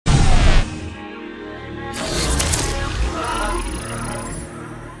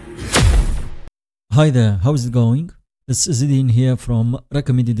Hi there, how's it going? This is Zidin here from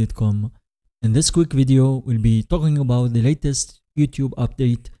Raqmedia.com. In this quick video, we'll be talking about the latest YouTube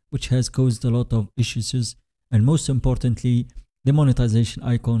update which has caused a lot of issues and most importantly, the monetization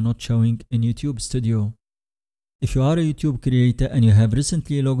icon not showing in YouTube Studio. If you are a YouTube creator and you have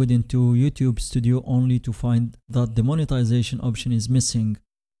recently logged into YouTube Studio only to find that the monetization option is missing,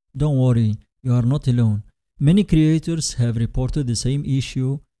 don't worry, you are not alone. Many creators have reported the same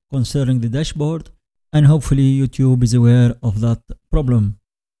issue concerning the dashboard, and hopefully YouTube is aware of that problem.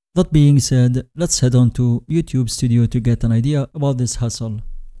 That being said, let's head on to YouTube Studio to get an idea about this hassle.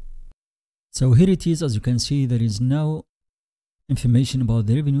 So here it is. As you can see, there is now information about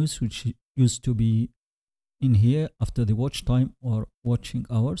the revenues which used to be in here after the watch time or watching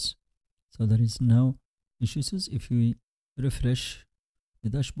hours. So there is now issues. If we refresh the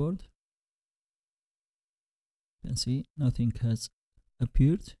dashboard, you can see nothing has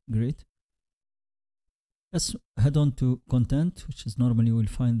appeared. Great. Let's head on to content, which is normally you will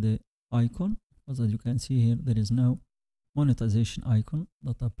find the icon. As you can see here, there is now monetization icon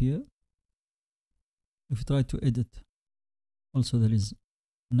that appear. If you try to edit, also there is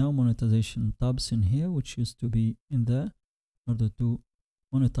now monetization tabs in here, which used to be in there in order to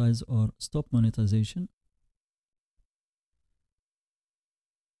monetize or stop monetization.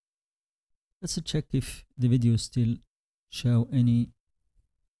 Let's check if the video still show any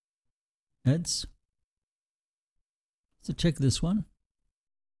ads. So check this one.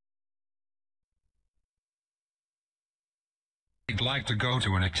 I'd like to go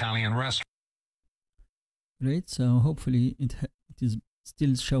to an Italian restaurant. Great, so hopefully it is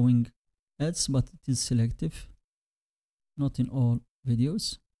still showing ads, but it is selective, not in all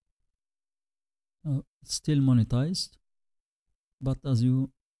videos. It's still monetized, but as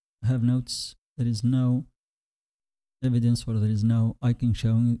you have noticed, there is no evidence or there is no icon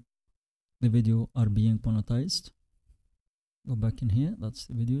showing the video are being monetized. Go back in here, that's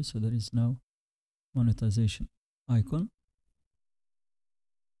the video, so there is no monetization icon.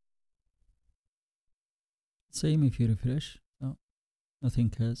 Same if you refresh, so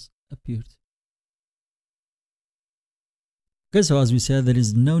nothing has appeared. Okay, so as we said, there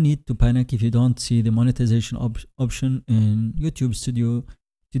is no need to panic if you don't see the monetization option in YouTube Studio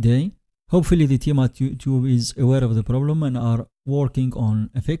today. Hopefully the team at YouTube is aware of the problem and are working on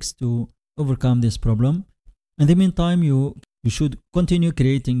a fix to overcome this problem. In the meantime, you should continue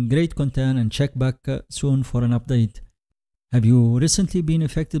creating great content and check back soon for an update. Have you recently been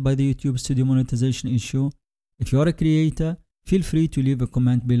affected by the YouTube Studio monetization issue? If you are a creator, feel free to leave a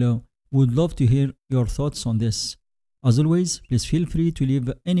comment below. We would love to hear your thoughts on this. As always, please feel free to leave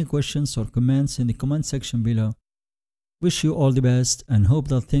any questions or comments in the comment section below. Wish you all the best and hope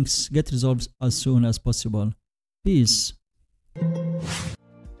that things get resolved as soon as possible. Peace.